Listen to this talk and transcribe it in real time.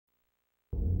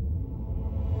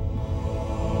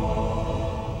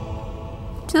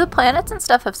Do the planets and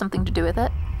stuff have something to do with it?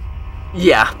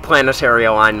 Yeah, planetary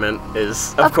alignment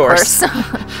is, of course.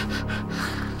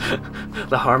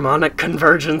 The harmonic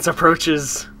convergence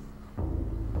approaches.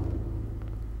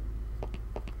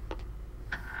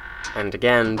 And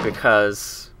again,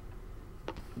 because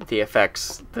the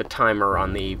effects, the timer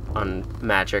on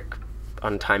magic,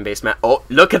 on time-based oh,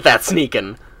 look at that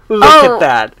sneaking! Look at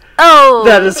that! Oh!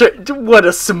 That is what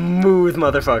a smooth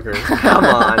motherfucker. Come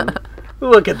on.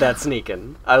 Look at that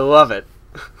sneaking. I love it.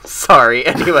 Sorry,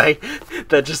 anyway.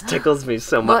 That just tickles me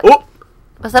so much. Oh!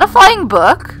 Was that a flying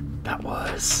book? That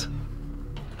was.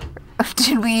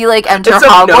 Did we, like, enter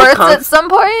Hogwarts at some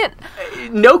point?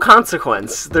 No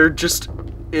consequence. There just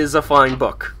is a flying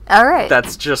book. Alright.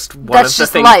 That's just one of the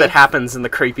things that happens in the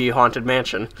creepy haunted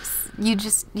mansion. You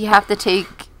have to take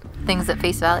things at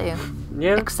face value.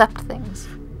 Yeah. Accept things.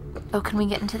 Oh, can we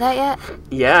get into that yet?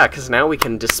 Yeah, because now we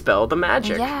can dispel the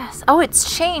magic. Yes. Oh,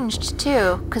 it's changed,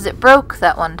 too, because it broke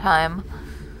that one time.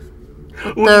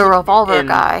 With the revolver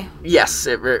guy. Yes,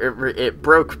 it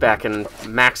broke back in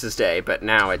Max's day, but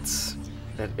now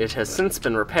it has since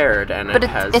been repaired, and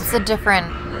it's a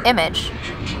different image.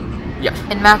 Yeah.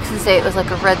 In Max's day, it was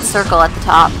like a red circle at the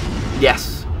top.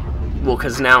 Yes. Well,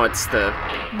 because now it's the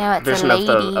vision a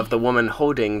lady. of the woman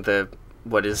holding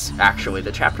what is actually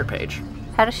the chapter page.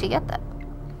 How does she get that?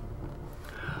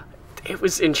 It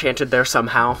was enchanted there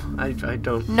somehow. I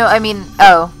don't... No, I mean,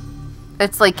 oh.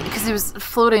 It's like, because it was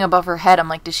floating above her head. I'm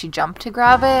like, did she jump to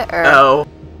grab it? Or... Oh.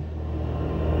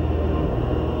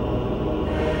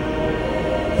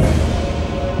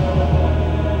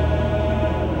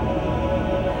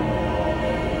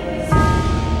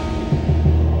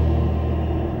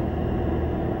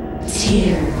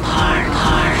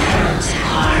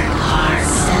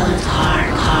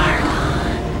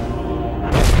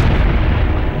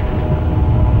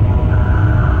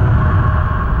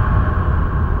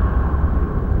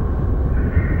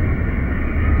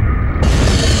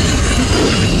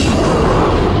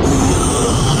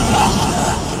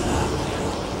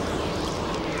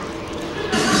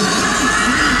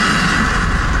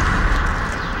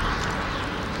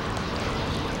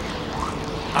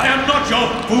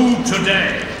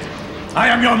 Today, I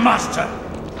am your master.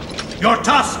 Your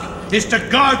task is to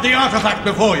guard the artifact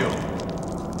before you.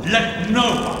 Let no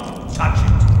one touch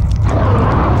it.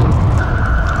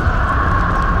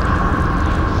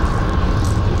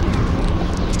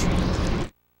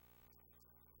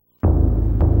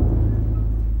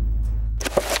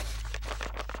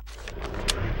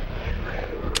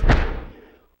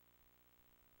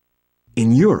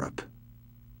 In Europe,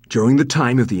 during the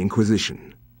time of the Inquisition,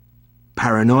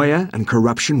 paranoia and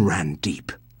corruption ran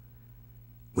deep.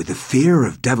 With the fear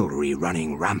of devilry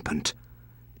running rampant,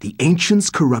 the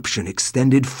ancients' corruption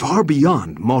extended far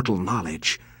beyond mortal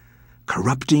knowledge,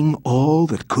 corrupting all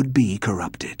that could be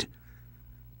corrupted.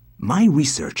 My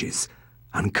researches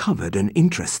uncovered an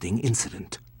interesting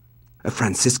incident. A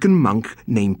Franciscan monk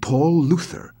named Paul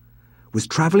Luther was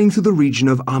traveling through the region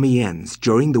of Amiens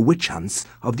during the witch hunts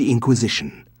of the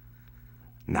Inquisition.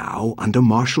 Now, under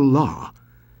martial law,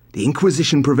 the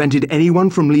Inquisition prevented anyone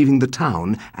from leaving the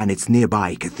town and its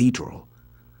nearby cathedral,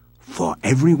 for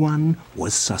everyone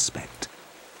was suspect.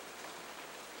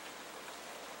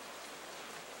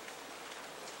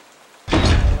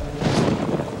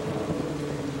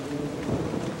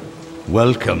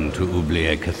 Welcome to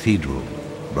Oubliette Cathedral,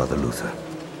 Brother Luther.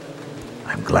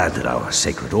 I'm glad that our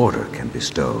sacred order can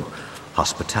bestow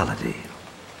hospitality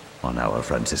on our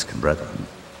Franciscan brethren.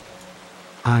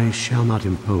 I shall not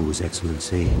impose,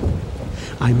 Excellency.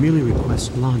 I merely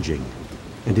request lodging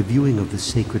and a viewing of the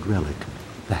sacred relic,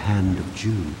 the Hand of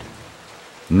Jude.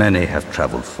 Many have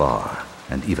traveled far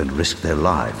and even risked their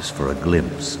lives for a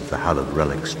glimpse of the hallowed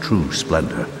relic's true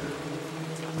splendor.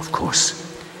 Of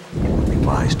course, it would be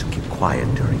wise to keep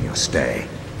quiet during your stay.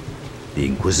 The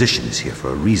Inquisition is here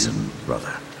for a reason,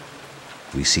 brother.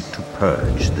 We seek to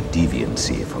purge the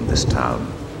deviancy from this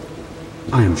town.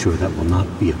 I am sure that will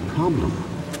not be a problem.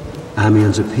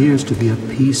 Amiens appears to be a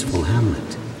peaceful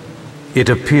hamlet. It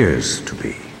appears to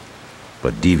be,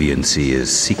 but deviancy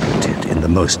is secreted in the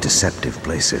most deceptive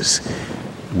places,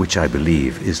 which I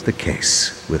believe is the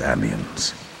case with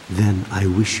Amiens. Then I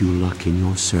wish you luck in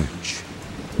your search.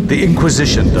 The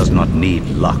Inquisition does not need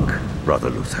luck, Brother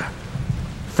Luther.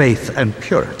 Faith and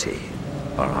purity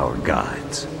are our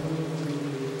guides.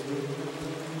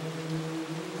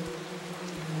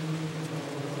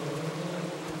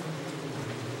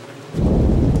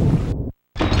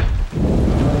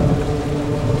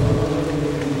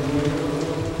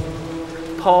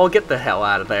 Paul, get the hell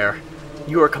out of there.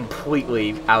 You are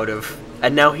completely out of...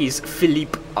 And now he's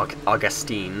Philippe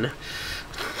Augustine.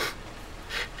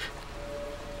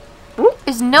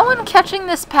 Is no one catching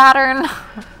this pattern?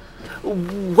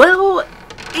 Well,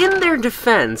 in their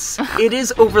defense, it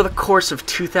is over the course of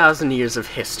 2,000 years of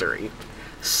history.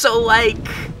 So, like,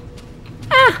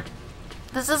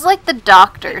 This is like the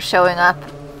Doctor showing up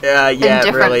yeah, in it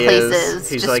different really places, is.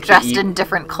 He's just like dressed in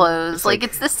different clothes. Like,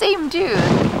 it's the same dude.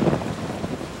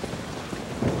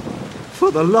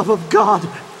 For the love of God!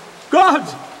 God!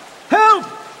 Help!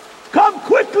 Come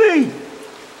quickly!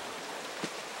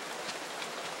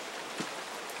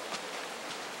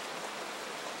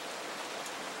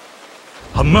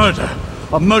 A murder!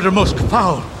 A murder most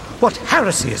foul! What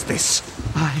heresy is this?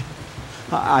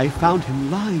 I found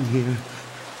him lying here,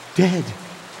 dead.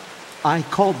 I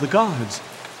called the guards.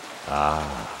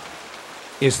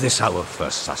 Is this our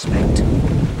first suspect?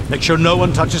 Make sure no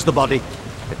one touches the body.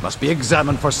 It must be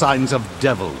examined for signs of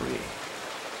devilry.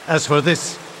 As for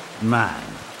this man,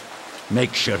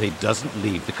 make sure he doesn't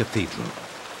leave the cathedral.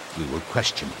 We will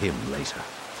question him later.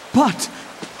 But...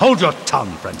 Hold your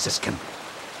tongue, Franciscan,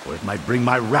 or it might bring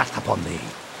my wrath upon thee.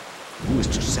 Who is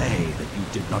to say that you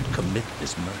did not commit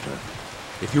this murder?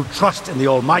 If you trust in the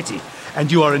Almighty,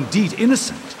 and you are indeed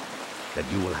innocent, then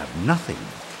you will have nothing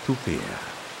to fear.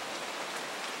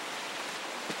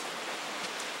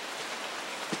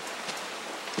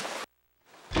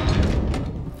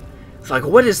 Like,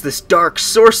 what is this dark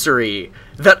sorcery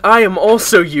that I am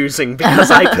also using because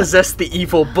I possess the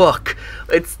evil book?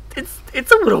 It's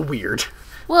a little weird.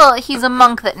 Well, he's a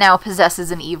monk that now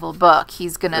possesses an evil book.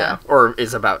 He's gonna... Yeah, or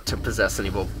is about to possess an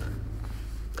evil...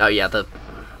 Oh yeah, the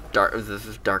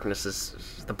darkness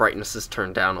is... The brightness is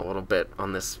turned down a little bit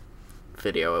on this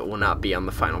video. It will not be on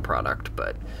the final product,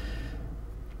 but...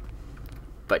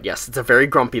 But yes, it's a very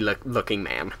grumpy looking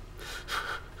man.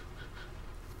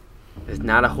 It's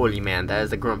not a holy man, that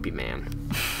is a grumpy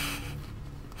man.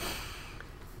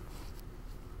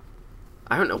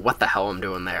 I don't know what the hell I'm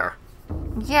doing there.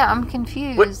 Yeah, I'm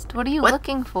confused. What are you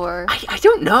looking for? I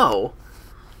don't know.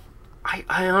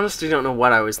 I honestly don't know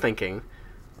what I was thinking.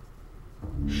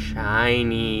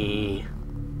 Shiny.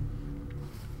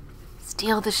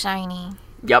 Steal the shiny.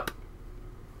 Yup.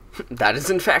 That is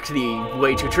in fact the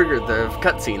way to trigger the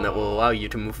cutscene that will allow you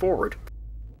to move forward.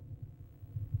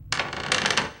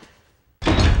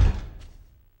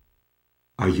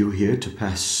 Are you here to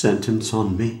pass sentence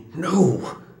on me?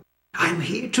 No. I'm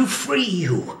here to free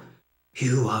you.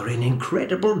 You are in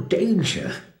incredible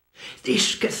danger.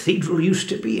 This cathedral used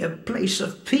to be a place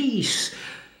of peace.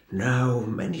 Now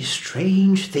many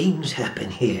strange things happen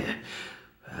here.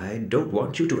 I don't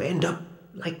want you to end up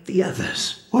like the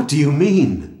others. What do you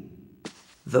mean?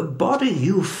 The body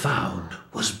you found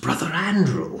was Brother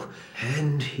Andrew,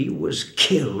 and he was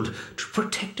killed to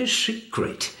protect a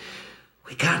secret.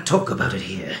 We can't talk about it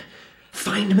here.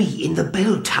 Find me in the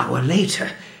bell tower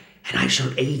later, and I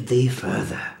shall aid thee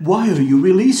further. Why are you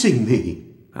releasing me?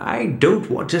 I don't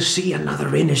want to see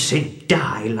another innocent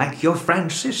die like your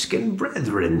Franciscan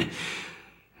brethren.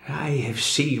 I have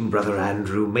seen Brother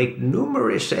Andrew make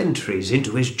numerous entries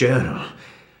into his journal.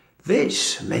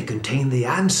 This may contain the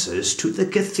answers to the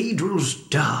cathedral's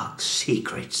dark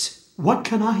secrets. What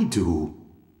can I do?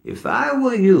 If I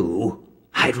were you,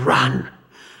 I'd run.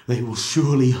 They will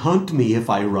surely hunt me if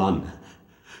I run.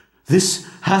 This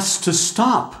has to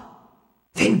stop.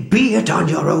 Then be it on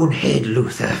your own head,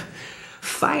 Luther.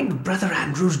 Find Brother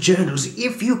Andrew's journals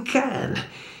if you can.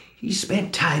 He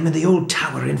spent time in the old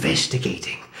tower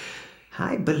investigating.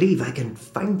 I believe I can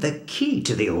find the key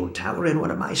to the old tower in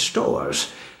one of my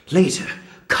stores. Later,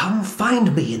 come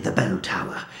find me in the bell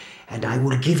tower, and I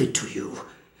will give it to you.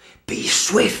 Be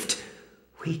swift.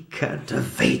 We can't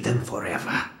evade them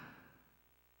forever.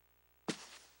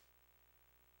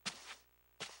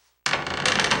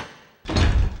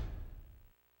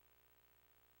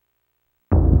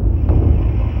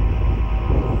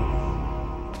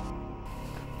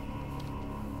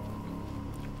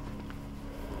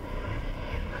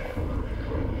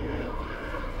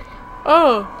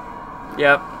 Oh!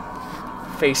 Yep.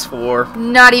 Phase 4.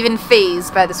 Not even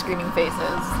phased by the screaming faces.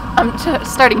 I'm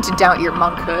starting to doubt your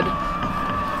monkhood.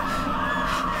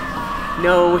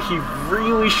 No, he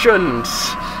really shouldn't.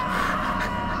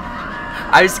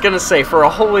 I was gonna say, for a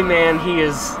holy man, he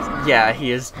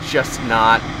is just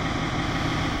not...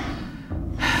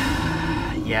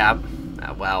 Yeah,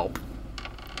 well...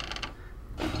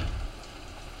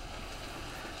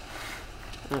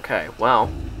 Okay,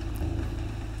 well...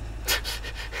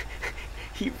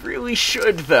 He really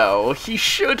should, though. He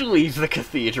should leave the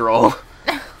cathedral.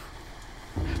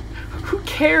 Who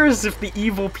cares if the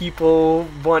evil people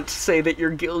want to say that you're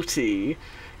guilty?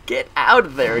 Get out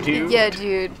of there, dude. Yeah,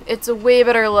 dude. It's a way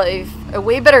better life. A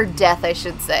way better death, I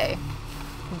should say.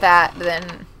 That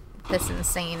than this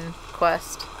insane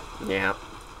quest. Yeah.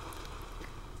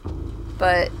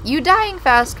 But you dying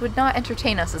fast would not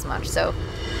entertain us as much, so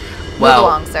move Well,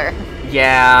 along, sir.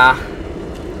 Yeah.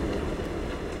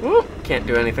 Woo. Can't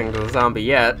do anything to the zombie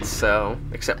yet, so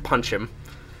except punch him.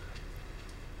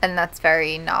 And that's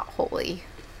very not holy.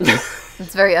 It's a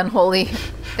very unholy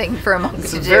thing for a monk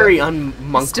to do. It's very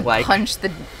un-monk-like. To punch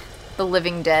the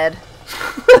living dead.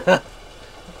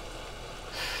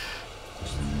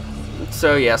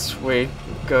 So yes, we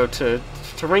go to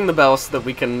ring the bell so that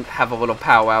we can have a little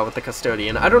powwow with the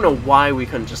custodian. I don't know why we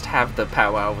couldn't just have the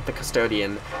powwow with the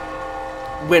custodian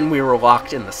when we were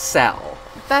locked in the cell.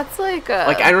 That's like a...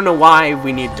 Like, I don't know why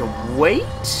we need to wait.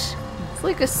 It's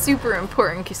like a super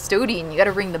important custodian. You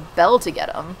gotta ring the bell to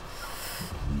get him.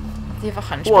 Do you have a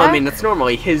hunchback? Well, I mean, it's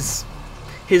normally his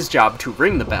job to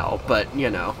ring the bell, but,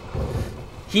 you know,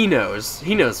 he knows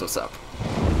what's up.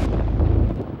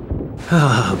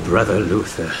 Ah, Brother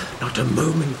Luther, not a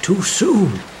moment too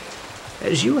soon.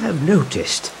 As you have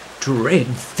noticed, dread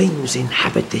things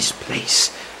inhabit this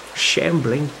place.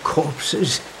 Shambling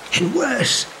corpses, and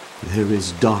worse. There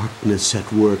is darkness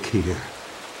at work here,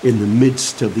 in the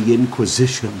midst of the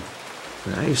Inquisition.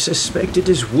 I suspect it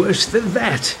is worse than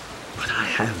that, but I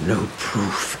have no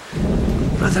proof.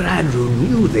 Brother Andrew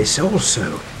knew this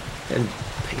also, and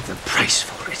paid the price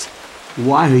for it.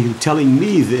 Why are you telling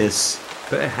me this?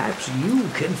 Perhaps you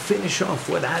can finish off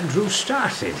what Andrew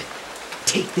started.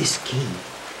 Take this key.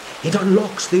 It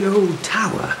unlocks the old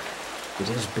tower. It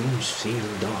has been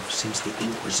sealed off since the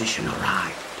Inquisition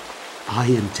arrived. I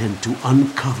intend to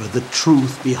uncover the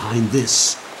truth behind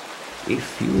this.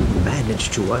 If you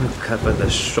manage to uncover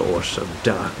the source of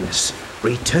darkness,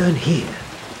 return here,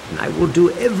 and I will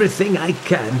do everything I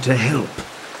can to help.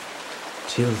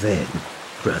 Till then,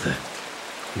 brother,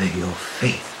 may your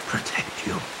faith protect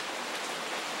you.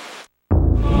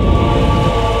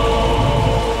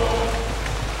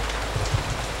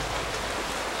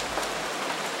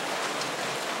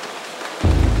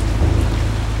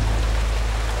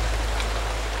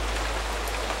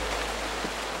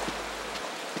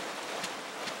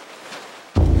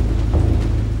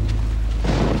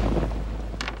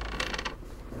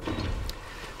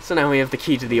 So now we have the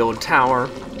key to the old tower.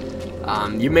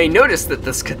 You may notice that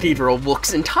this cathedral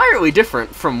looks entirely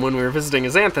different from when we were visiting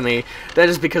as Anthony. That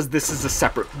is because this is a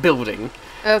separate building.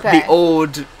 Okay. The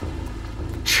old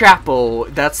chapel,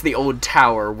 that's the old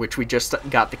tower, which we just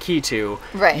got the key to.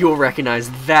 Right. You'll recognize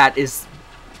that is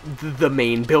the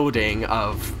main building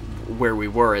of where we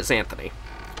were as Anthony.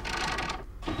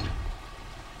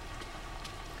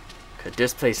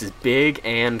 This place is big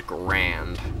and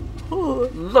grand. Ooh,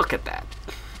 look at that.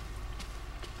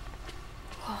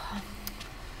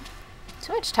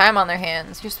 Too much time on their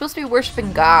hands. You're supposed to be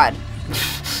worshiping God.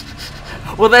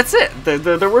 Well, that's it.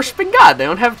 They're worshiping God. They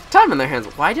don't have time on their hands.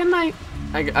 Why didn't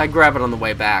I grab it on the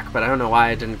way back, but I don't know why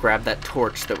I didn't grab that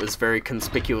torch that was very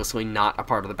conspicuously not a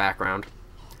part of the background.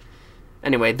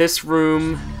 Anyway, this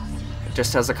room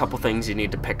just has a couple things you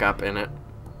need to pick up in it.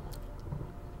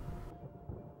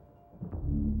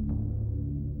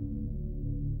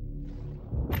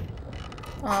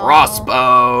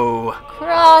 Crossbow!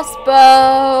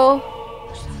 Crossbow!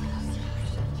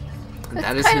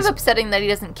 That It's is kind his... of upsetting that he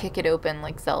doesn't kick it open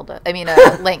like Zelda. I mean,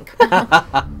 Link.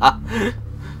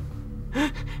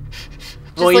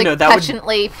 Well, you know, that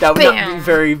petulantly,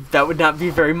 would not be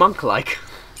very monk-like.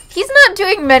 He's not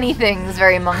doing many things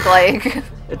very monk-like.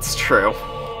 It's true.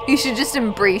 You should just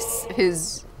embrace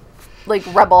his, like,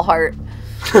 rebel heart.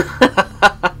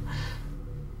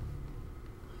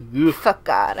 Fuck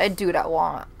God, I do what I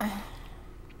want.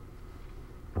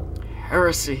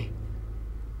 Heresy.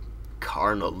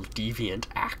 Carnal deviant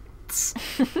acts.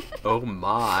 Oh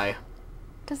my.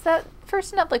 Does that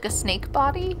person have, like, a snake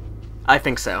body? I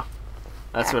think so.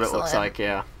 That's what it looks Excellent. like,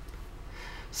 yeah.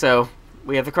 So,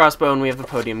 we have the crossbow and we have the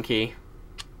podium key.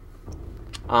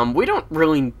 We don't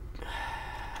really...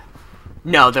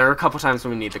 No, there are a couple times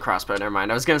when we need the crossbow, never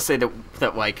mind. I was gonna say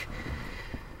that like...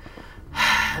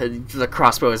 the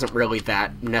crossbow isn't really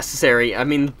that necessary. I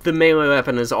mean, the melee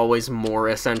weapon is always more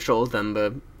essential than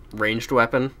the ranged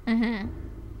weapon. Mm-hmm.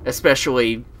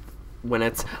 Especially when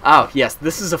it's... Oh, yes,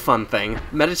 this is a fun thing.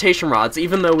 Meditation rods,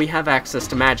 even though we have access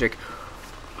to magic,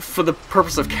 for the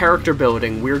purpose of character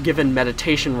building, we're given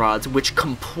meditation rods, which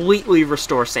completely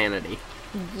restore sanity.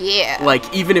 Yeah.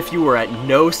 Like, even if you were at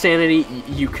no sanity,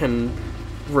 you can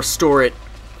restore it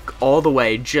all the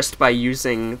way just by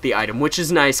using the item, which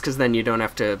is nice because then you don't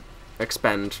have to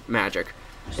expend magic.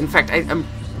 In fact,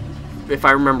 if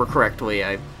I remember correctly,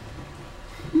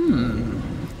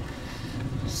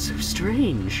 so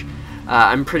strange.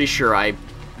 I'm pretty sure I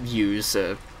use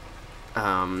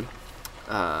one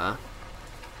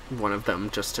of them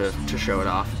just to show it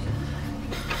off.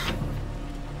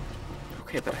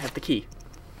 Okay, but I have the key.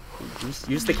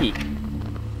 Use the key.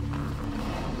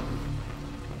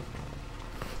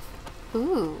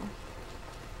 Ooh.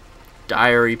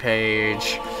 Diary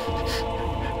page.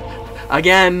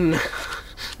 Again!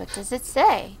 What does it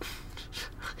say?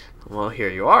 Well, here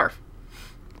you are.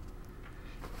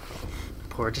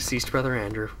 Poor deceased brother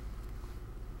Andrew.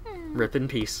 Rip in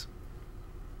peace.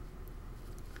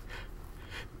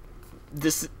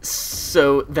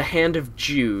 So, the Hand of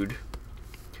Jude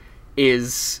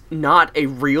is not a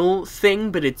real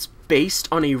thing, but it's based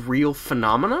on a real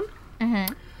phenomenon.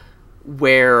 Mm-hmm.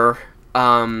 Where,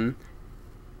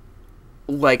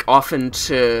 like, often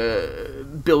to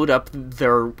build up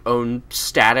their own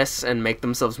status and make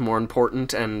themselves more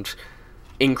important and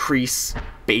increase,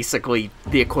 basically,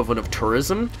 the equivalent of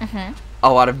tourism,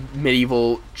 a lot of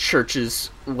medieval churches,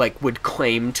 like, would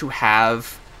claim to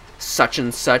have such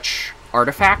and such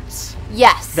artifacts.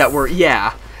 Yes. That were,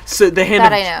 yeah. So the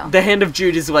Hand of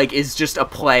Jude is just a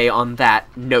play on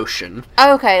that notion.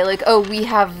 Okay, like, oh, we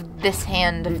have this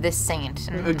hand of this saint.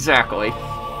 Exactly.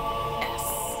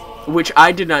 Yes. Which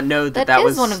I did not know that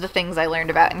was one of the things I learned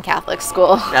about in Catholic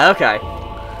school. Okay.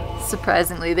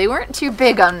 Surprisingly, they weren't too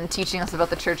big on teaching us about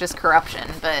the church's corruption,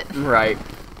 but right.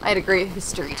 I had a great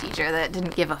history teacher that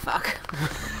didn't give a fuck.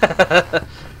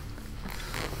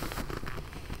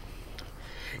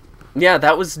 Yeah,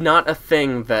 that was not a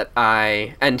thing that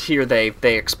and here they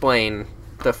explain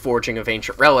the forging of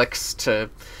ancient relics to,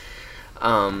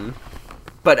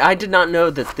 but I did not know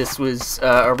that this was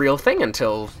a real thing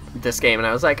until this game, and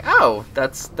I was like, oh,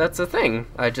 that's a thing.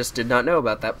 I just did not know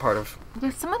about that part of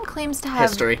If someone claims to have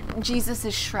history.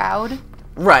 Jesus' shroud,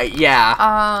 right,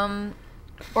 yeah.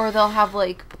 Or they'll have,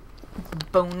 like,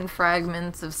 bone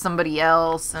fragments of somebody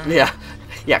else, and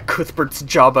yeah, Cuthbert's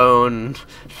jawbone,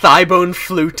 thigh bone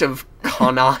flute of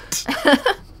Connaught.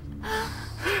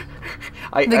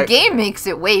 The game makes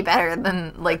it way better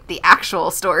than, like, the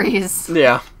actual stories.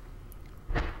 Yeah.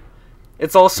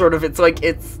 It's all sort of,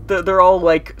 they're all,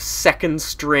 like, second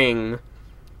string.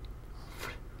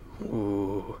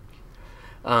 Ooh.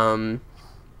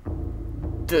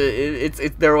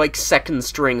 They're, like, second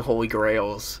string Holy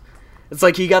Grails. It's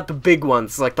like you got the big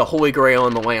ones, like the Holy Grail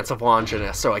and the Lance of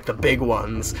Longinus, are like the big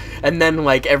ones. And then,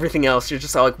 like, everything else, you're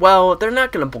just like, well, they're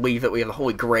not gonna believe that we have the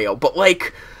Holy Grail, but,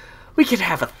 like, we could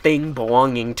have a thing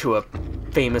belonging to a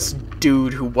famous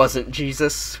dude who wasn't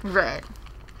Jesus. Right.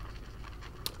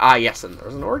 Ah, yes, and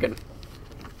there's an organ.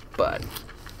 But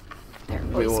They're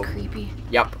always creepy.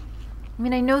 Yep. I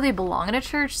mean, I know they belong in a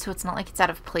church, so it's not like it's out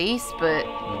of place, but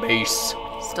Base.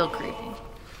 still creepy.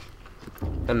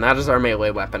 And that is our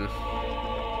melee weapon.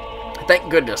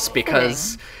 Thank goodness,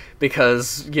 because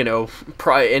you know,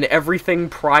 in everything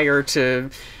prior to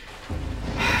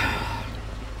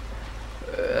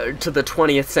the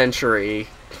 20th century,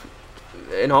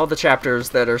 in all the chapters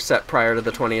that are set prior to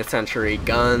the 20th century,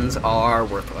 guns are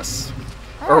worthless.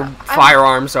 Or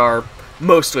firearms are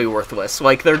mostly worthless.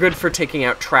 Like, they're good for taking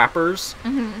out trappers,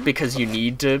 because you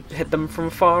need to hit them from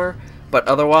far, but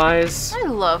otherwise... I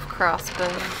love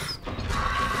crossbows.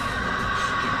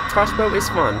 Crossbow is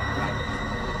fun.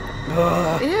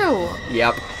 Ugh. Ew.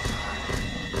 Yep.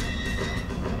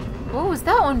 What was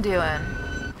that one doing?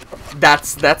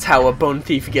 That's how a bone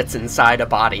thief gets inside a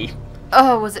body.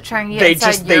 Oh, was it trying to get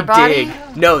inside your body?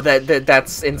 Dig. No,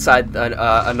 that's inside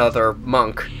another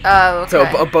monk. Oh, okay. So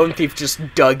a bone thief just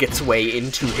dug its way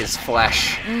into his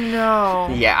flesh. No.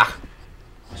 Yeah.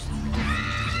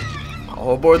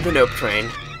 All aboard the nope train.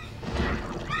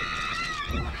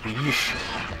 Yeesh.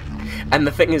 And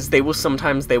the thing is, they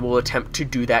will attempt to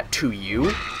do that to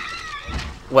you.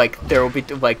 Like, there will be,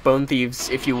 like, bone thieves,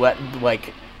 if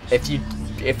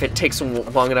it takes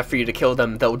long enough for you to kill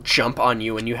them, they'll jump on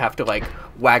you and you have to, like,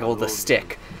 waggle the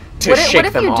stick to shake them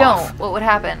off. What if you don't? What would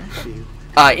happen?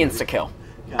 Insta-kill.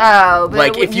 Oh, but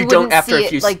like, if you don't, after see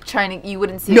if you... Like, you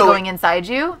wouldn't see it going inside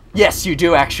you? Yes, you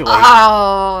do, actually.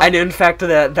 Oh. And in fact,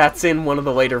 that's in one of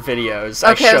the later videos.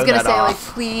 Okay, I was gonna say, off. like,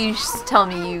 please tell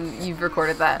me you've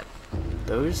recorded that.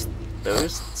 Those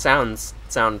sounds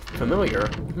sound familiar.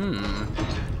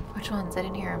 Which ones? I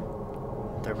didn't hear them.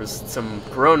 There was some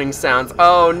groaning sounds.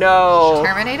 Oh no!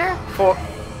 Terminator?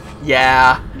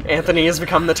 Yeah, Anthony has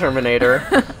become the Terminator.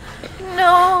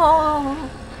 No!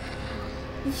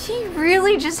 He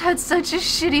really just had such a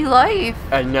shitty life.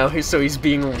 I know, so he's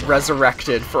being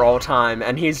resurrected for all time,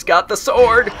 and he's got the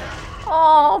sword!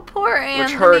 Oh, poor Anthony.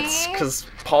 Which hurts, because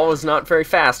Paul is not very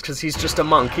fast, because he's just a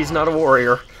monk, he's not a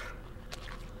warrior.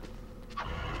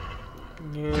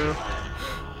 Yeah.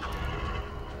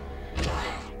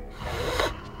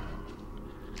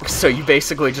 So you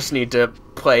basically just need to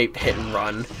play hit and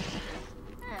run.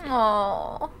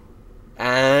 Oh.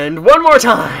 And one more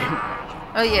time!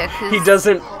 Oh yeah, 'cause... He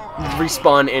doesn't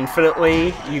respawn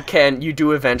infinitely. You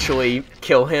do eventually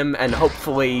kill him, and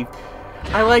hopefully...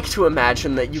 I like to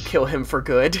imagine that you kill him for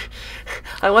good.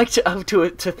 I like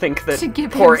to think that to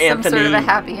give poor him some Anthony... sort of a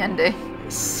happy ending.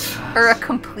 Or a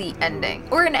complete ending.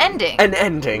 Or an ending. An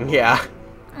ending, yeah.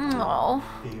 Oh.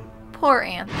 Poor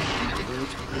Anthony.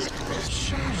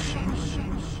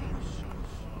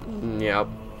 Yep.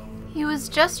 He was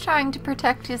just trying to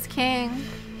protect his king.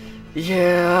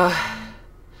 Yeah.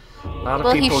 A lot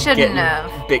of people he shouldn't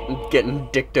have. Getting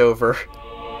dicked over.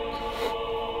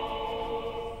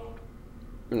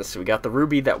 So we got the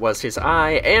ruby that was his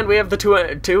eye, and we have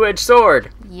the two-edged sword.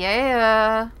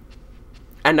 Yeah.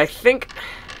 And I think...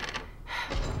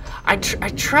 I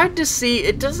tried to see...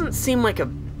 It doesn't seem like a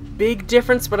big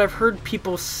difference, but I've heard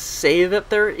people say that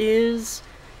there is.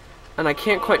 And I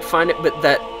can't quite find it, but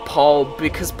that Paul...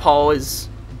 Because Paul is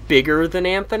bigger than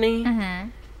Anthony,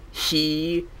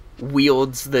 he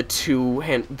wields the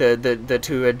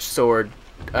two-edged sword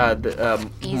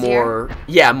more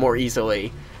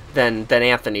easily than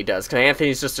Anthony does. Because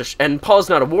Anthony's just and Paul's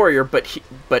not a warrior, but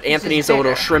Anthony's a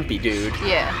little shrimpy dude.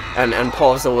 Yeah. And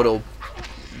Paul's a little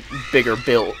bigger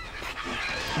built.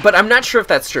 But I'm not sure if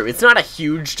that's true. It's not a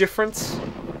huge difference.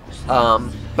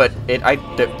 But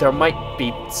there might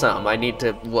be some. I need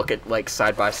to look at like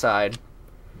side by side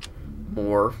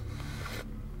more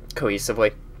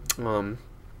cohesively,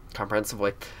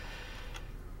 comprehensively.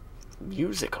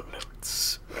 Musical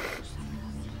notes.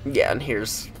 Yeah, and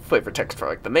here's flavor text for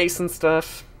like the mace and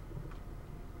stuff.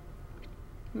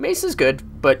 Mace is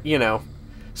good, but you know,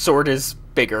 sword is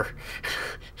bigger.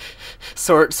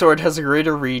 Sword has a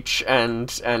greater reach,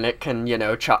 and it can, you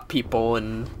know, chop people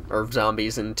or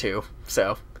zombies in two.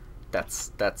 So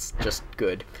that's just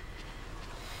good.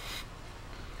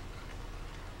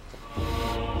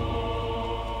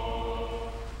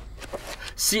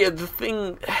 See, the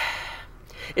thing,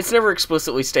 it's never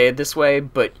explicitly stated this way,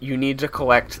 but you need to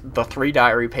collect the 3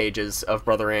 diary pages of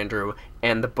Brother Andrew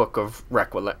and the Book of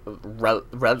Reliquaries.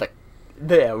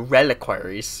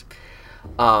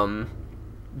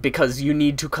 Because you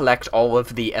need to collect all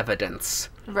of the evidence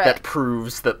that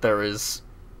proves that there is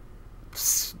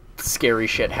scary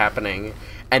shit happening,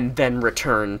 and then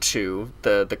return to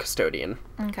the custodian.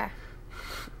 Okay.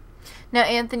 Now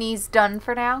Anthony's done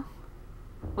for now?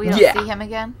 We don't see him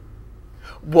again?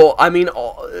 Well, I mean,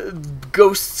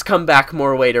 ghosts come back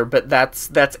more later, but that's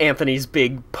Anthony's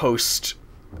big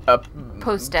post-death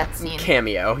scene.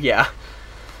 Cameo, yeah.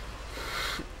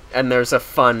 And there's a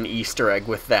fun Easter egg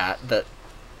with that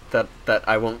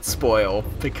I won't spoil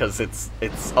because it's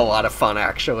a lot of fun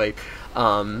actually.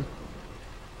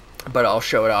 But I'll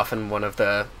show it off in one of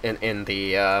the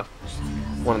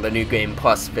one of the New Game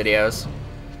Plus videos.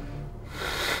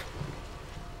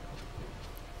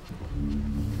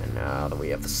 And now that we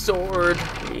have the sword,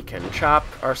 we can chop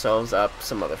ourselves up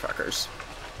some motherfuckers.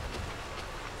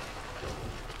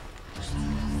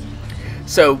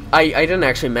 So I didn't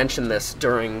actually mention this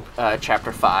during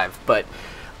chapter 5, but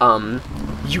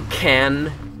you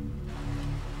can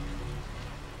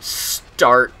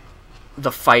start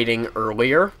the fighting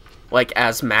earlier, like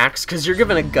as Max, because you're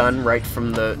given a gun right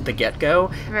from the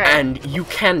get-go, and you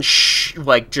can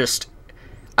just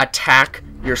attack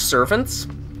your servants,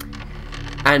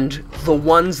 and the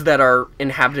ones that are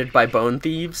inhabited by bone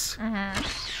thieves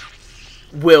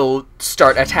will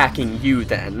start attacking you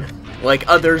then. Like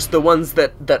others, the ones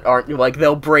that aren't, like,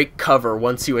 they'll break cover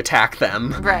once you attack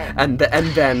them. Right. And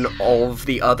then all of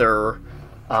the other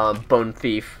bone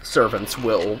thief servants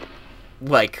will,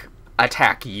 like,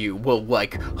 attack you. Will,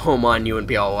 like, home on you and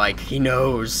be all like, he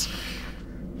knows.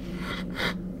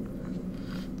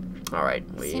 Alright,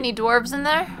 See any dwarves in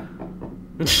there?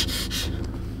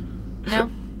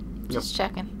 No? Just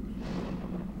checking.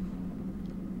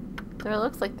 There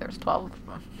looks like there's 12 of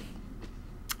them.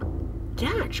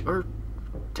 Yeah, or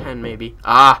 10 maybe.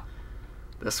 Ah!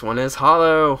 This one is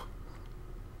hollow.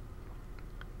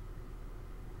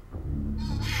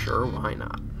 Sure, why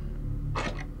not?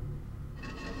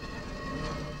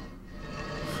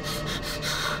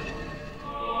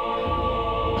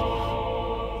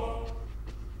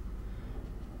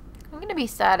 I'm gonna be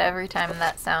sad every time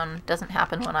that sound doesn't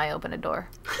happen when I open a door.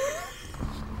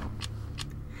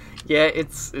 Yeah,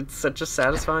 it's such a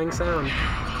satisfying sound.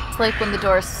 It's like when the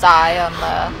doors sigh on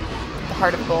the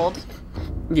Heart of Gold.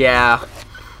 Yeah.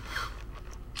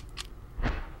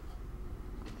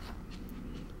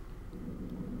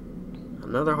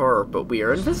 Another horror, but we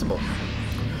are invisible.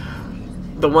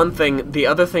 The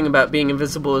other thing about being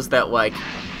invisible is that, like,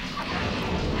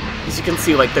 As you can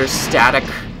see, like, there's static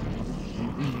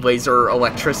laser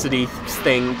electricity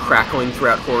thing crackling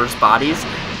throughout horrors' bodies.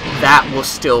 That will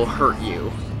still hurt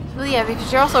you. Well, yeah,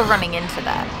 because you're also running into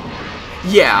that.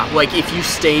 Yeah, like, if you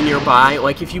stay nearby,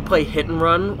 like, if you play hit and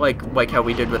run, like how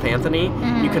we did with Anthony,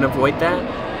 you can avoid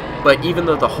that. But even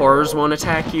though the horrors won't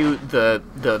attack you,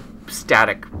 the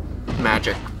static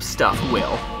magic stuff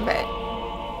will. Right.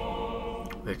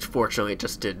 Which, fortunately,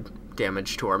 just did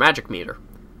damage to our magic meter.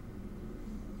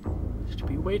 Should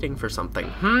be waiting for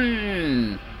something.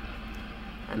 And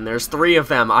there's 3 of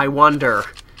them, I wonder.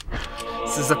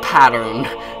 This is a pattern.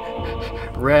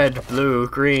 Red, blue,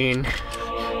 green.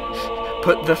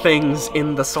 Put the things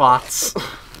in the slots.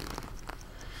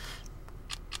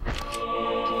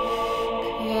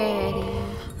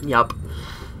 Creative. Yup.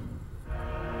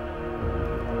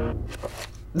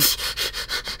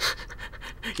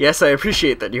 Yes, I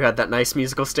appreciate that you had that nice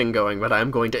musical sting going, but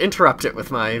I'm going to interrupt it with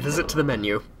my visit to the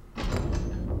menu.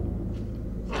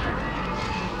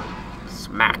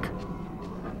 Smack.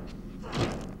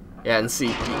 Yeah, and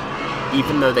see,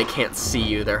 even though they can't see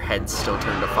you, their heads still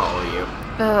turn to follow you.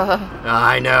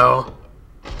 I know.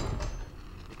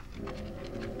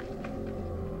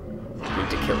 Need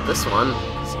to kill this one,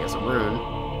 because he has a rune.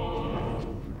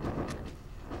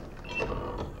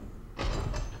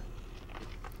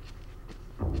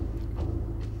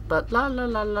 But la la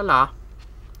la la la.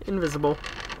 Invisible.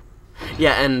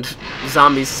 Yeah, and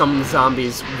zombies, some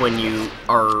zombies, when you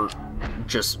are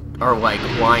like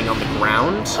lying on the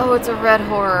ground. Oh, it's a red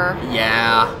horror.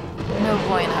 Yeah. No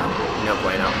bueno. No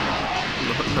bueno.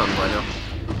 No bueno.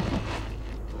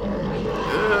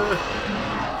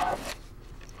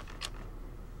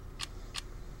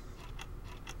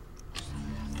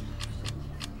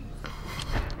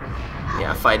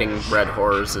 Yeah, fighting red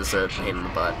horrors is a pain in the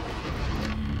butt.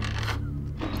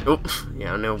 Oops. Yeah,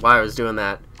 I don't know why I was doing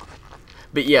that.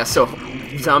 But yeah, so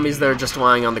zombies that are just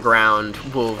lying on the ground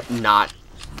will not...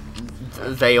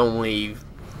 They only...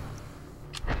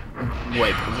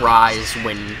 like, rise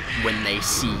when they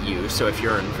see you. So if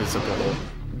you're invisible,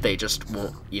 they just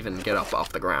won't even get up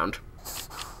off the ground.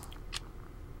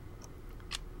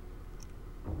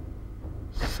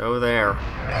 So there.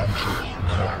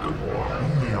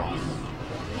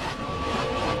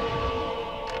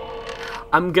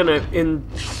 I'm gonna, in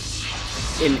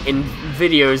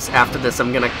videos after this,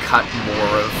 I'm gonna cut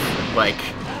more of, like,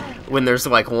 when there's,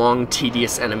 like, long,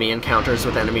 tedious enemy encounters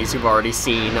with enemies you've already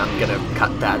seen. I'm gonna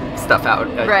cut that stuff out.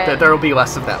 Right. There'll be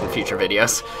less of that in future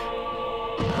videos.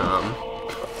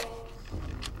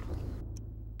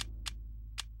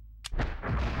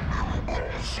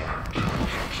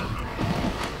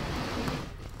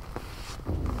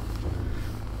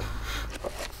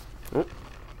 Oh.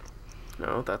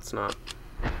 No, that's not...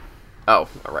 Oh,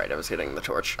 alright, I was hitting the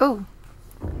torch. Oh.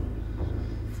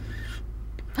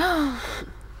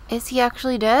 Is he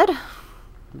actually dead?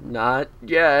 Not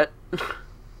yet.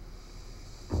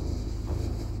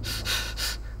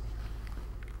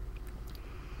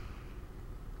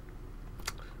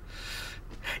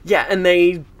 Yeah, and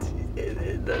they...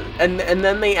 And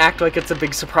then they act like it's a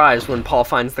big surprise when Paul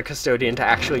finds the custodian to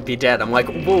actually be dead. I'm like,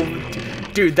 whoa,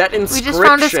 dude, that inscription... We just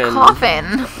found his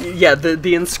coffin. Yeah,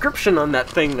 the inscription on that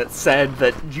thing that said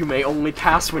that you may only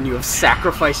pass when you have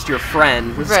sacrificed your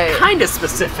friend was kind of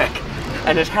specific.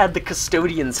 And it had the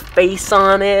custodian's face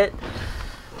on it.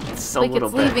 It's a like little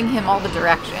it's bit... leaving him all the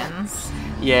directions.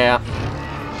 Yeah.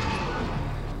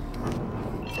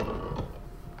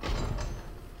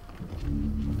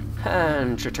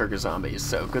 And Chattur'gha zombies,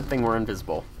 so good thing we're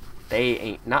invisible. They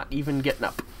ain't not even getting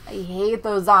up. I hate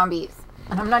those zombies.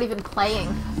 And I'm not even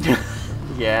playing.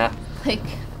 Yeah. Like,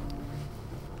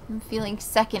 I'm feeling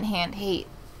secondhand hate.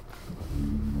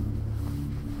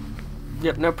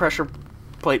 Yep, no pressure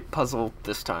plate puzzle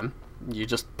this time. You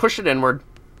just push it inward.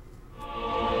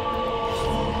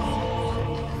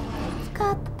 It's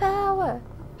got the power.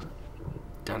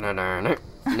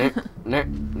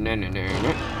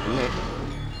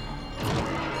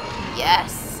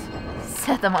 Yes.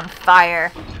 Set them on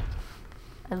fire.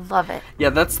 I love it. Yeah,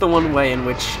 that's the one way in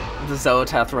which the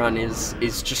Xel'lotath run is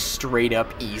just straight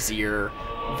up easier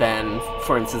than,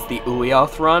 for instance, the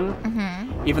Ulyaoth run.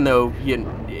 Mm-hmm. Even though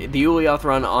the Ulyaoth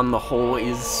run on the whole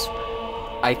is,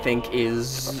 I think,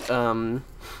 is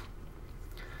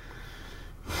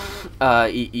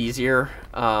easier.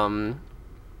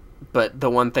 But the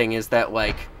one thing is that,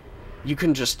 like, you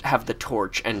can just have the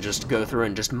torch and just go through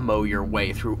and just mow your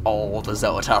way through all the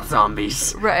Xel'lotath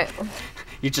zombies. Right.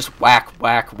 You just whack,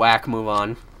 whack, whack, move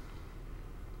on.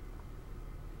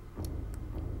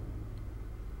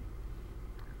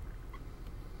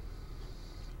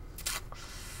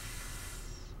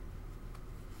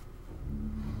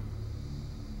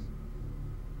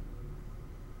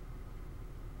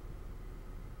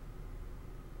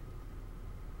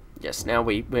 Yes, now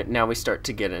we start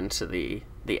to get into the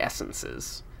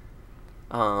essences,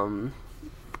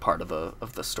 part of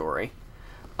the story.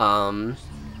 So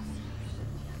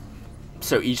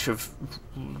each of,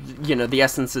 the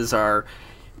essences are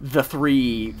the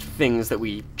three things that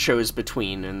we chose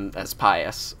between and as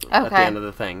pious at the end of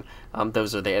the thing.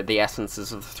 Those are the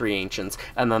essences of the three ancients,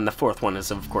 and then the fourth one is,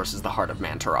 of course, the heart of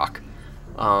Mantarok.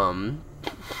 And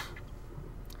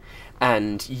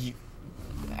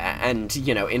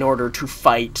in order to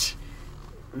fight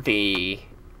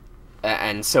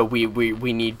and so we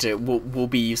need to, we'll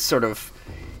be sort of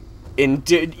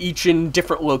each in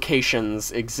different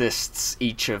locations exists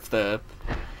each of the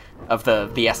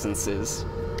essences.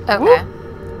 Okay.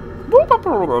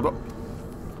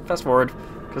 Fast forward,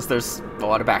 because there's a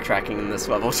lot of backtracking in this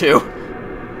level too.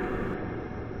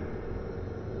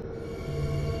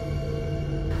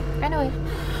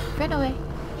 Run away.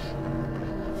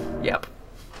 Yep.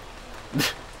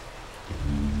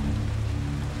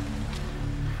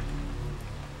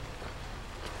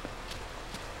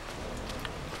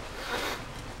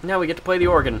 Now we get to play the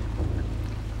organ.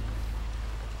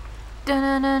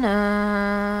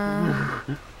 Da-na-na-na.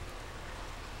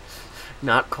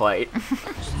 Not quite.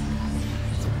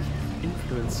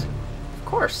 Influence. Of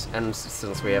course. And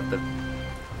since we have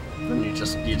then you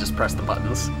just press the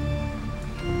buttons.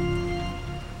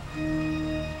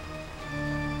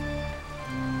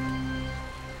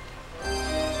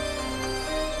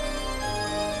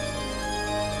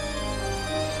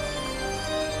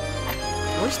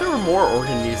 I wish there were more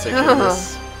organ music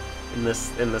in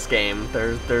this game.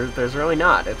 There's really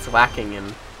not. It's lacking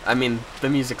in. I mean, the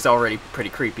music's already pretty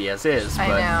creepy as is. But,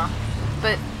 I know,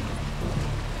 but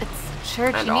it's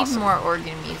church. You need more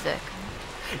organ music.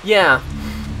 Yeah,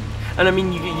 and I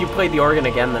mean, you play the organ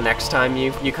again the next time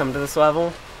you come to this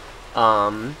level,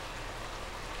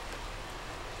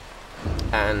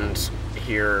 and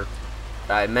here.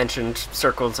 I mentioned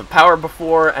Circles of Power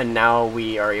before, and now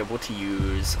we are able to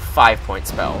use 5-point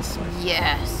spells.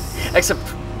 Yes. Except,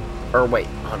 or wait,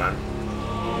 hold on.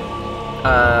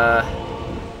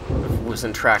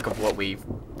 Losing track of what we've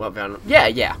done.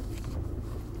 Yeah.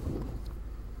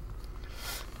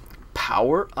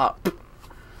 Power up.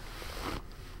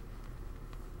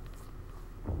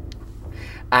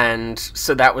 And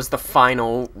so that was the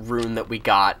final rune that we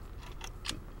got.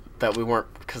 That we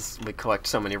weren't, because we collect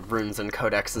so many runes and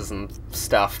codexes and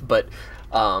stuff, but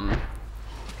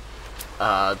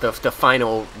the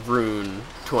final rune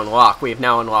to unlock, we have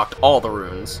now unlocked all the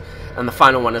runes, and the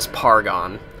final one is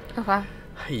Pargon. Okay.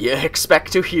 You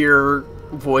expect to hear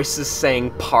voices saying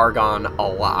Pargon a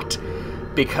lot,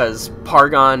 because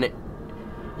Pargon,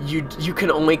 you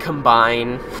can only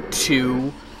combine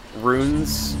 2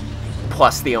 runes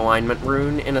plus the alignment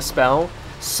rune in a spell.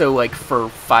 So, like, for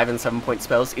 5- and 7-point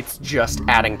spells, it's just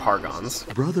adding Pargons.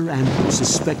 Brother Andrew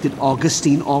suspected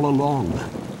Augustine all along.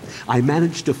 I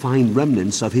managed to find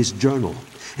remnants of his journal,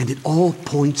 and it all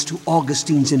points to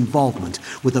Augustine's involvement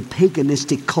with a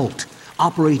paganistic cult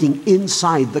operating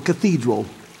inside the cathedral.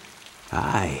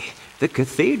 Aye, the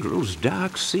cathedral's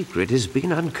dark secret has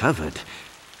been uncovered.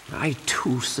 I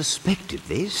too suspected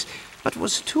this, but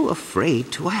was too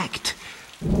afraid to act.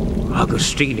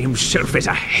 Augustine himself is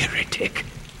a heretic.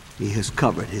 He has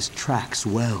covered his tracks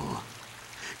well,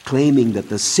 claiming that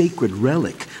the sacred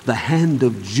relic, the Hand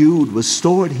of Jude, was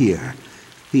stored here.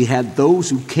 He had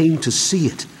those who came to see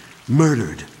it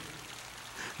murdered.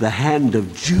 The Hand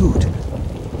of Jude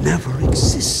never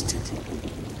existed.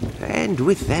 And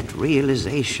with that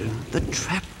realization, the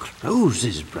trap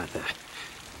closes, brother.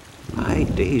 My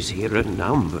days here are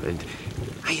numbered.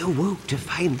 I awoke to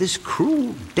find this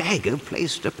cruel dagger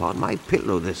placed upon my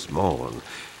pillow this morn.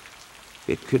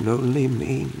 It can only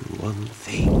mean one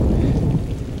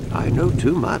thing. I know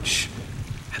too much,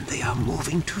 and they are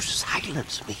moving to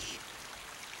silence me.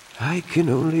 I can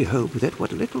only hope that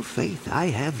what little faith I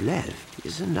have left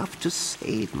is enough to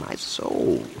save my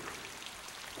soul.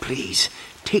 Please,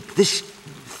 take this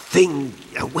thing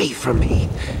away from me.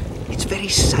 Its very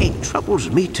sight troubles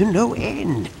me to no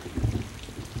end.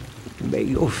 May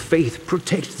your faith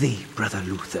protect thee, Brother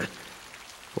Luther,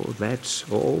 for that's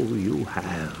all you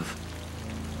have.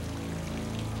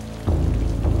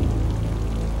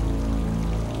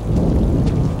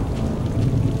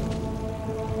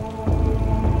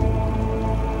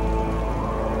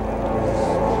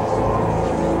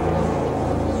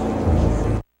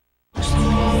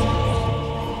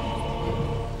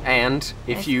 And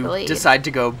if you decide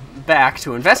to go back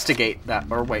to investigate that,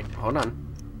 or wait, hold on.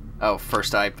 Oh,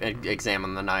 first I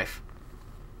examine the knife.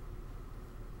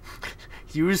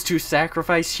 Used to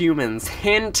sacrifice humans.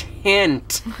 Hint,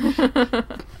 hint.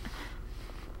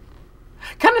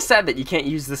 kind of sad that you can't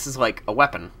use this as, like, a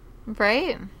weapon.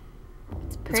 Right?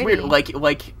 It's pretty. It's weird.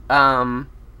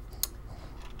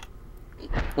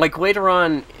 Like later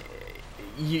on,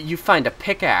 you find a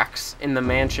pickaxe in the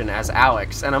mansion as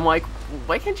Alex, and I'm like,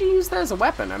 why can't you use that as a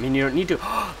weapon? I mean, you don't need to.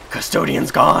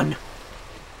 Custodian's gone.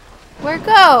 Where'd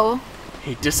go?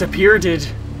 He disappeared.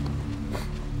 Yep.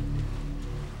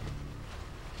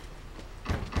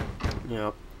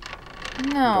 No.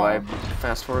 Do I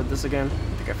fast forward this again?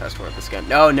 I think I fast forward this again.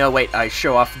 No, wait. I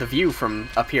show off the view from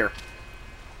up here.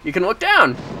 You can look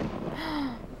down.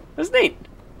 That's neat.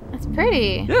 That's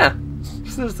pretty. Yeah.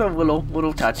 Just a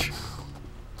little touch.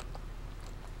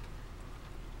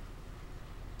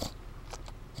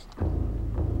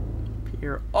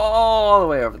 Here, all the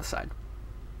way over the side.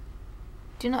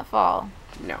 Do not fall.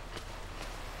 No.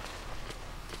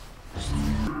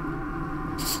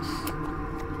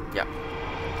 Yep.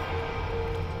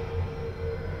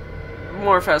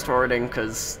 More fast forwarding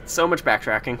because so much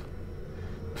backtracking.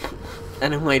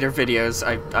 And in later videos,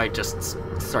 I just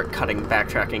start cutting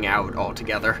backtracking out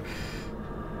altogether.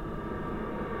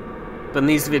 But in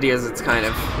these videos, it's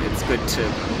good to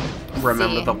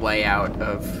remember the layout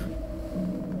of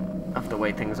the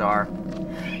way things are.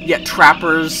 Yet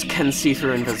trappers can see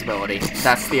through invisibility.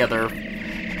 That's the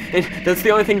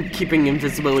only thing keeping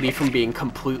invisibility from being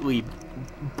completely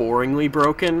boringly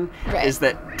broken, right. Is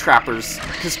that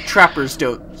because trappers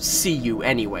don't see you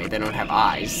anyway. They don't have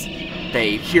eyes.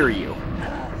 They hear you.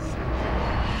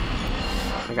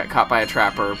 I got caught by a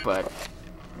trapper, but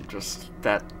just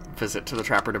that visit to the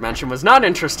trapper dimension was not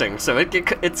interesting, so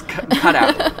it's cut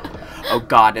out. Oh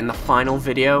god, in the final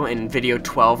video, in video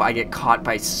 12, I get caught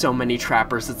by so many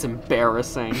trappers, it's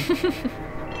embarrassing.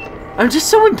 I'm just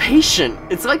so impatient.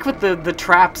 It's like with the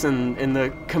traps in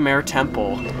the Khmer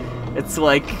Temple. It's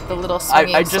like... the little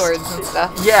swinging swords and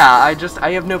stuff. Yeah,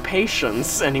 I have no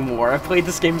patience anymore. I've played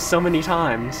this game so many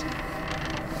times.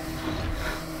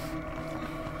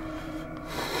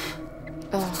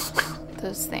 Ugh,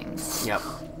 those things. Yep.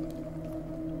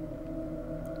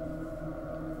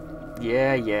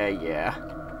 Yeah.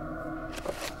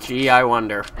 Gee, I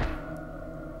wonder.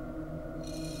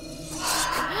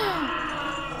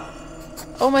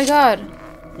 Oh my god.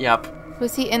 Yep.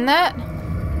 Was he in that?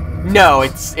 No,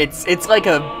 it's like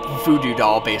a voodoo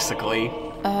doll, basically.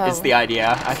 Oh. Is the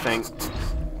idea, I think.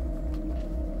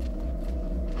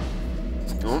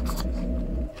 Oh.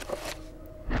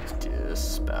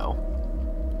 Dispel.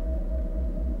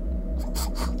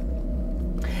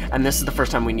 And this is the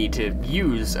first time we need to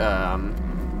use, and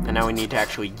now we need to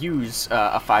actually use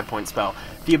a 5-point spell.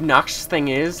 The obnoxious thing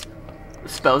is,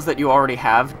 spells that you already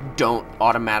have don't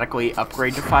automatically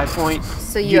upgrade to 5 points.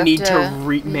 So you need to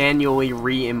manually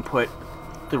re-input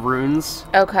the runes.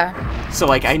 Okay. So,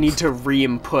 like, I need to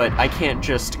re-input. I can't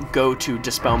just go to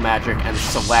Dispel Magic and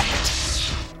select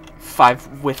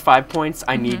 5 with 5 points.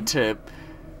 I need to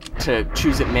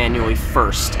choose it manually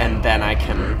first, and then I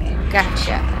can...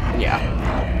 Gotcha.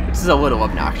 Yeah. This is a little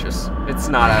obnoxious. It's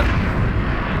not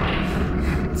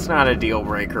a deal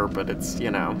breaker, but it's, you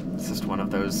know, it's just one of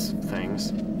those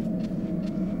things.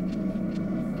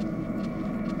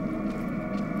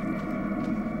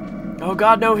 Oh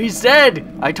god, no, he's dead!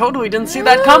 I totally didn't see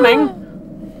that coming!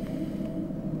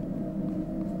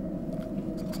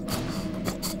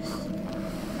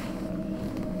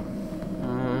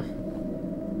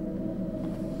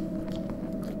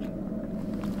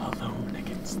 Alone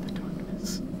against the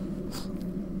darkness.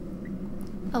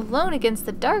 Alone against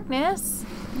the darkness?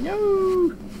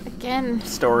 No! Again.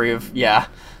 Story of, yeah.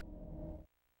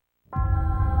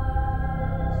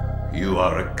 You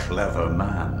are a clever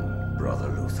man, Brother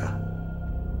Luther.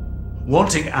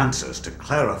 Wanting answers to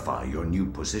clarify your new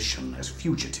position as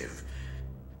fugitive,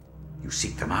 you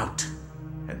seek them out,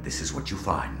 and this is what you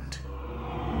find.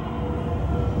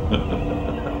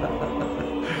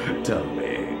 Tell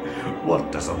me,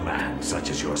 what does a man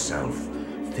such as yourself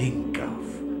think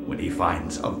of when he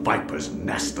finds a viper's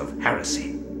nest of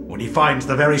heresy? When he finds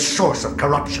the very source of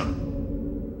corruption?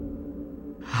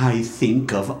 I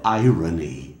think of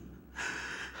irony.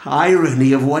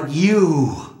 Irony of what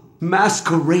you,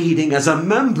 masquerading as a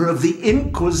member of the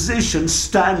Inquisition,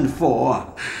 stand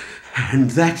for.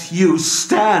 And that you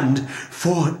stand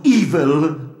for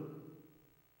evil.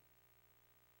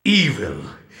 Evil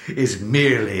is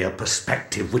merely a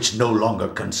perspective which no longer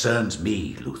concerns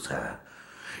me, Luther.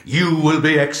 You will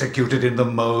be executed in the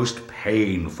most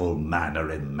painful manner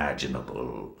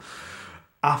imaginable.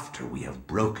 After we have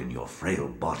broken your frail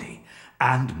body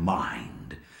and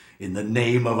mind in the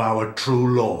name of our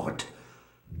true Lord,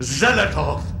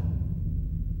 Xel'lotath.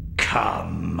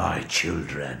 Come, my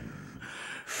children.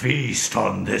 Feast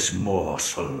on this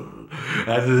morsel,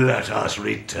 and let us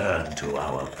return to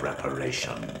our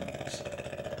preparations.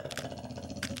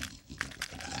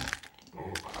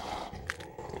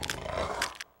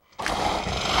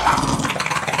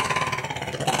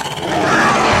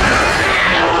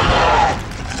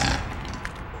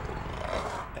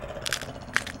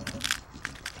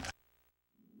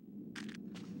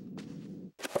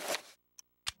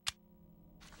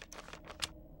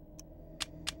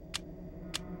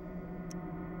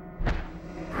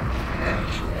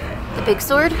 Big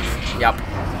sword? Yep.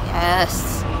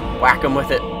 Yes. Whack him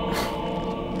with it.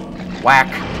 Whack.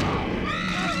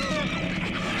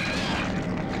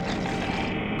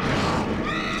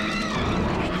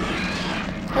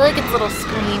 I like its little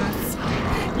screams.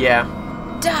 Yeah.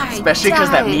 Die! Especially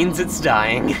because that die. means it's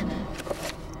dying.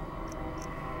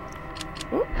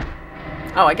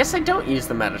 Oh, I guess I don't use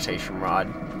the meditation rod.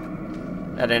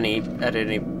 At any...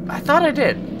 I thought I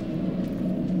did.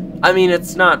 I mean,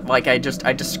 it's not like I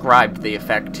described the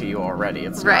effect to you already.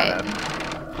 It's right.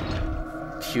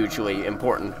 Not hugely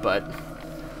important, but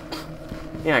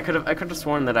yeah, I could have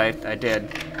sworn that I did.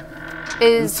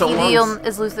 Is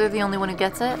is Luther the only one who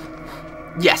gets it?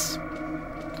 Yes.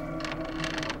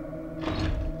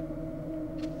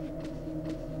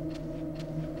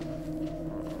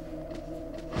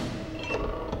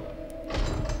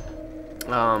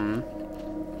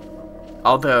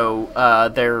 Although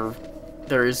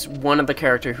there is one of the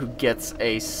character who gets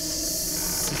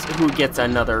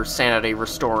another sanity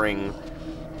restoring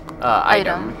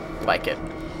item like it.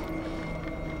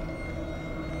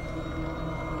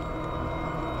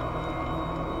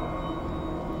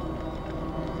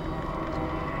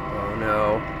 Oh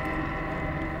no.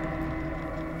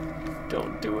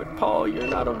 Don't do it, Paul. You're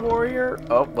not a warrior.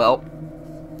 Oh, well.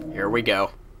 Here we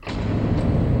go.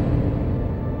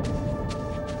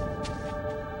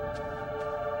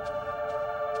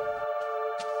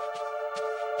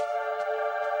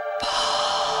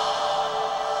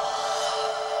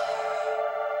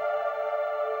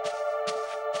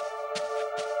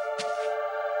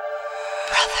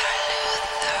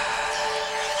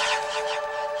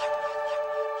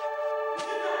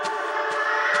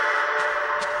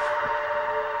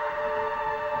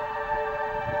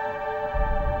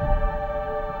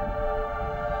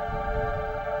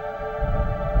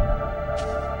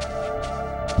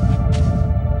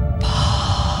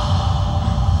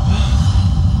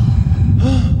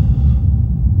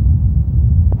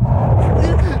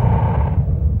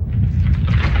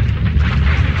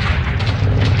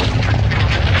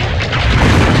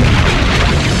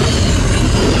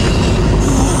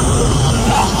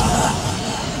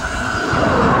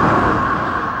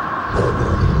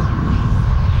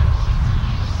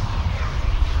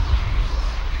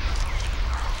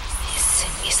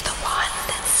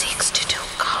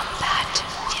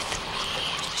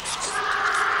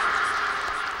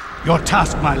 Your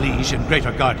task, my liege and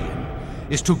greater guardian,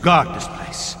 is to guard this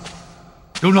place.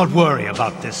 Do not worry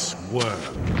about this world.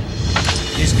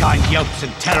 His kind yelps in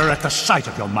terror at the sight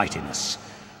of your mightiness.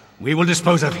 We will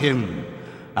dispose of him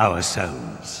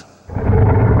ourselves.